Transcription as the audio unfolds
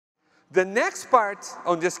The next part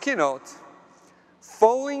on this keynote,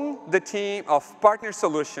 following the theme of partner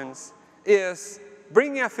solutions, is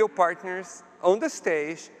bringing a few partners on the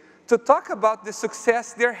stage to talk about the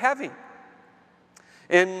success they're having.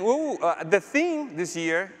 And the theme this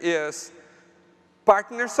year is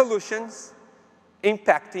partner solutions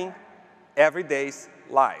impacting everyday's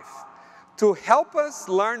life. To help us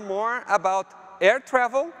learn more about air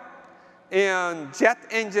travel and jet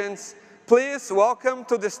engines, please welcome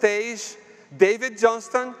to the stage David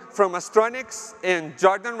Johnston from Astronics and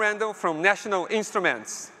Jordan Randall from National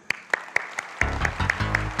Instruments.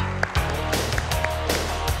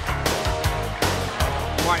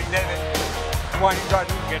 Good morning, David. Good morning,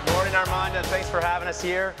 Jordan. Good morning, Armando. Thanks for having us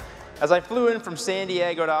here. As I flew in from San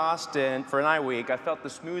Diego to Austin for NIWeek, I felt the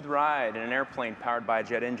smooth ride in an airplane powered by a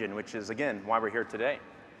jet engine, which is, again, why we're here today.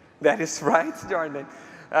 That is right, Jordan.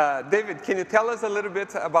 David, can you tell us a little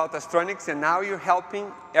bit about Astronics and how you're helping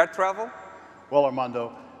air travel? Well,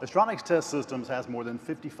 Armando, Astronics Test Systems has more than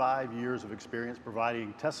 55 years of experience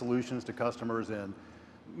providing test solutions to customers in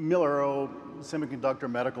mil-aero, semiconductor,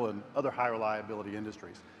 medical, and other high reliability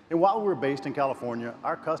industries. And while we're based in California,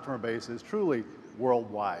 our customer base is truly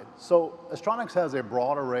worldwide. So Astronics has a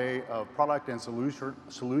broad array of product and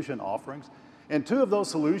solution offerings. And two of those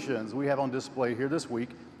solutions we have on display here this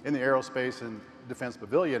week in the Aerospace and Defense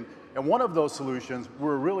Pavilion. And one of those solutions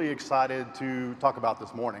we're really excited to talk about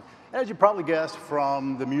this morning. As you probably guessed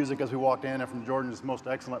from the music as we walked in and from Jordan's most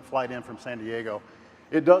excellent flight in from San Diego,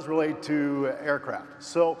 it does relate to aircraft.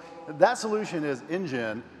 So that solution is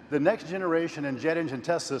NGEN, the next generation in jet engine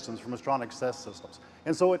test systems from Astronics Test Systems.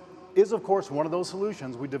 And so it is, of course, one of those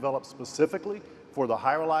solutions we developed specifically for the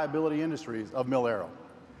high reliability industries of mil-aero.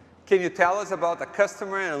 Can you tell us about the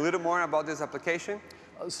customer and a little more about this application?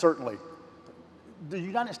 Certainly. The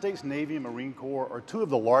United States Navy and Marine Corps are two of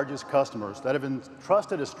the largest customers that have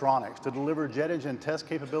entrusted Astronics to deliver jet engine test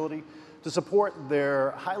capability to support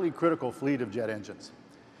their highly critical fleet of jet engines.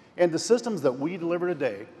 And the systems that we deliver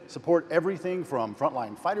today support everything from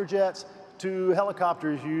frontline fighter jets to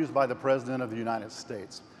helicopters used by the President of the United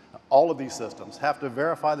States. All of these systems have to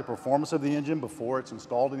verify the performance of the engine before it's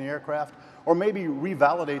installed in the aircraft, or maybe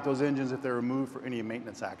revalidate those engines if they're removed for any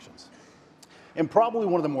maintenance actions. And probably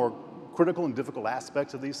one of the more critical and difficult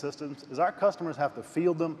aspects of these systems is our customers have to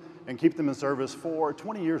field them and keep them in service for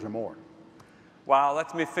 20 years or more. Wow,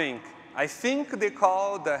 let me think. I think they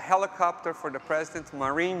call the helicopter for the President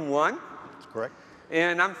Marine One. That's correct.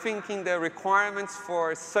 And I'm thinking the requirements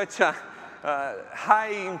for such a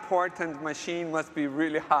high important machine must be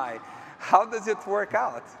really high. How does it work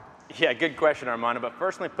out? Yeah, good question, Armando. But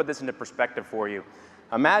first, let me put this into perspective for you.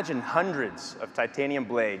 Imagine hundreds of titanium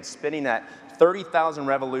blades spinning at 30,000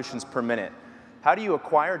 revolutions per minute. How do you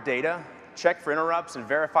acquire data, check for interrupts, and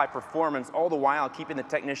verify performance, all the while keeping the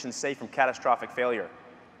technicians safe from catastrophic failure?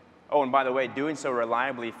 Oh, and by the way, doing so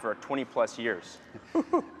reliably for 20+ years.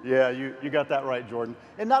 Yeah, you got that right, Jordan.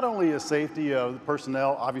 And not only is safety of the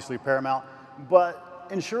personnel obviously paramount, but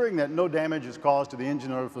ensuring that no damage is caused to the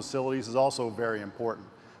engine or the facilities is also very important.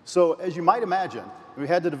 So as you might imagine, we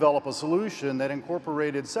had to develop a solution that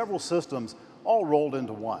incorporated several systems all rolled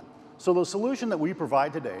into one. So the solution that we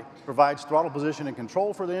provide today provides throttle position and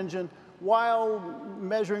control for the engine while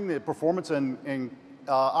measuring the performance and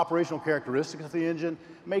operational characteristics of the engine,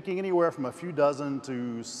 making anywhere from a few dozen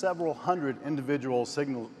to several hundred individual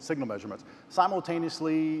signal measurements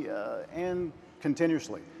simultaneously and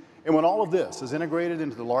continuously. And when all of this is integrated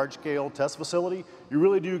into the large-scale test facility, you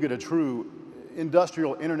really do get a true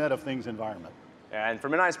industrial Internet of Things environment. And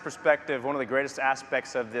from NI's perspective, one of the greatest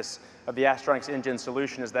aspects of the Astronics engine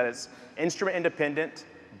solution is that it's instrument independent,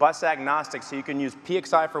 bus agnostic, so you can use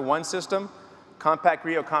PXI for one system, compact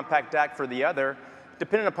Rio, compact DAC for the other,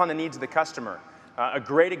 depending upon the needs of the customer. A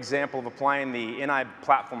great example of applying the NI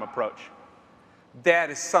platform approach.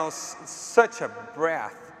 That sounds such a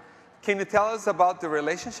breath. Can you tell us about the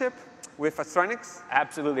relationship with Astronics?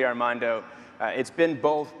 Absolutely, Armando. It's been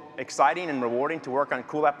both exciting and rewarding to work on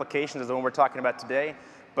cool applications as the one we're talking about today,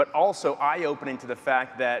 but also eye-opening to the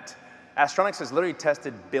fact that Astronics has literally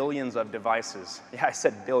tested billions of devices. Yeah, I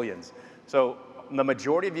said billions. So the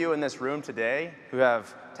majority of you in this room today who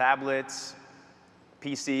have tablets,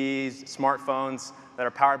 PCs, smartphones that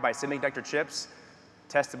are powered by semiconductor chips,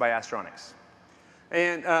 tested by Astronics.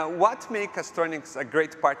 And what makes Astronics a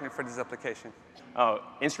great partner for this application?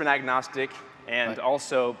 Instrument agnostic, and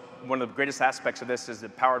also one of the greatest aspects of this is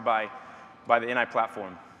that powered by the NI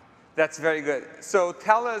platform. That's very good. So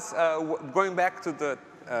tell us, going back to the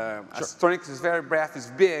Astronics' very breadth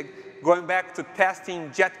is big, going back to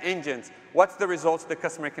testing jet engines, what's the results the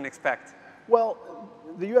customer can expect? Well,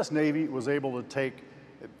 the U.S. Navy was able to take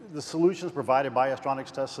The solutions provided by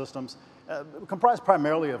Astronics Test Systems comprise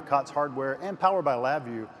primarily of COTS hardware and powered by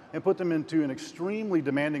LabVIEW, and put them into an extremely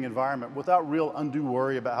demanding environment without real undue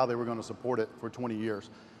worry about how they were going to support it for 20 years.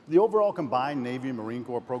 The overall combined Navy and Marine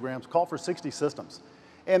Corps programs call for 60 systems.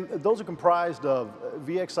 And those are comprised of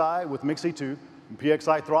VXI with MIXI-2,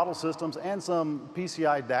 PXI throttle systems, and some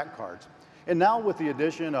PCI DAC cards. And now with the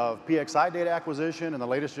addition of PXI data acquisition and the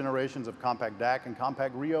latest generations of Compact DAC and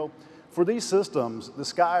Compact Rio, for these systems, the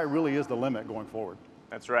sky really is the limit going forward.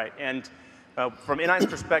 That's right. And from NI's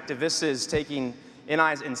perspective, this is taking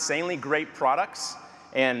NI's insanely great products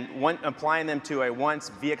and applying them to a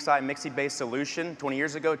once VXI MIXI-based solution 20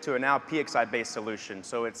 years ago to a now PXI-based solution.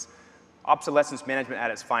 So it's obsolescence management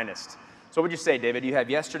at its finest. So what would you say, David? You have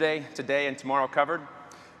yesterday, today, and tomorrow covered?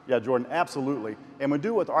 Yeah, Jordan, absolutely. And we do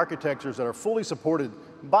it with architectures that are fully supported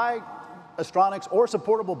by Astronics or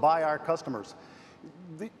supportable by our customers.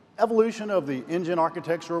 The evolution of the engine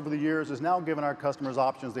architecture over the years has now given our customers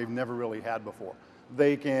options they've never really had before.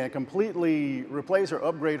 They can completely replace or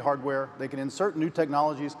upgrade hardware, they can insert new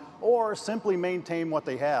technologies, or simply maintain what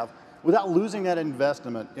they have without losing that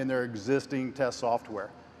investment in their existing test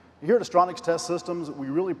software. Here at Astronics Test Systems, we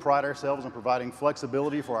really pride ourselves in providing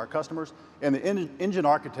flexibility for our customers, and the engine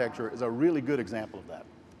architecture is a really good example of that.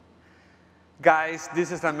 Guys,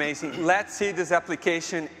 this is amazing. Let's see this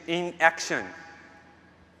application in action.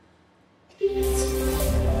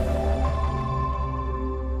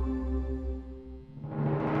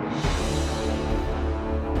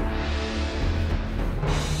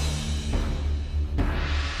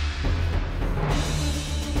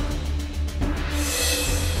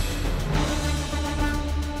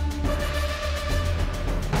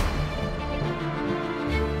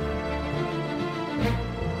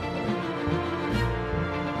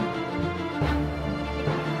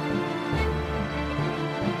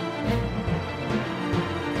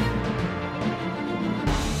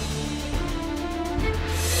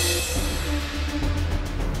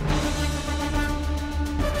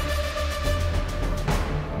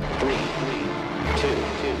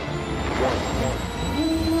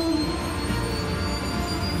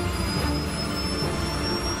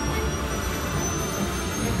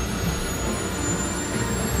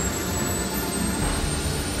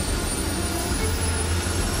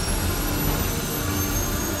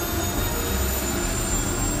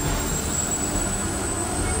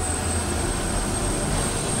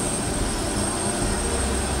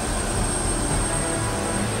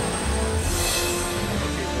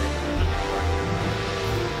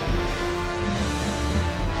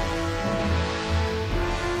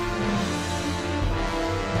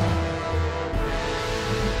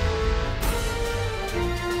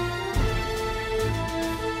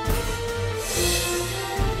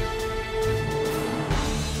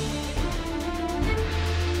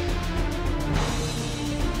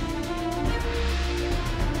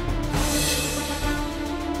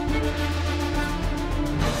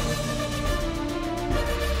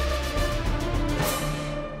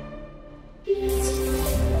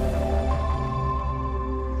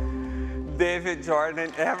 David,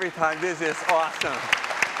 Jordan, every time. This is awesome.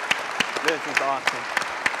 This is awesome.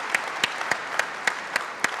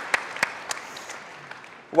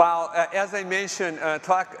 Wow, as I mentioned,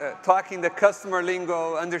 talking the customer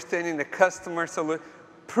lingo, understanding the customer solution,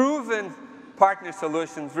 proven partner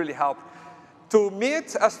solutions really help. To meet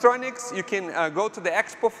Astronics, you can go to the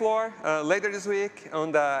expo floor later this week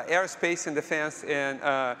on the aerospace and defense and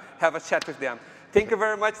have a chat with them. Thank you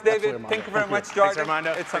very much, David. Thank you very much, Jordan. Thanks,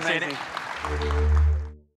 Armando. It's Appreciate amazing. it.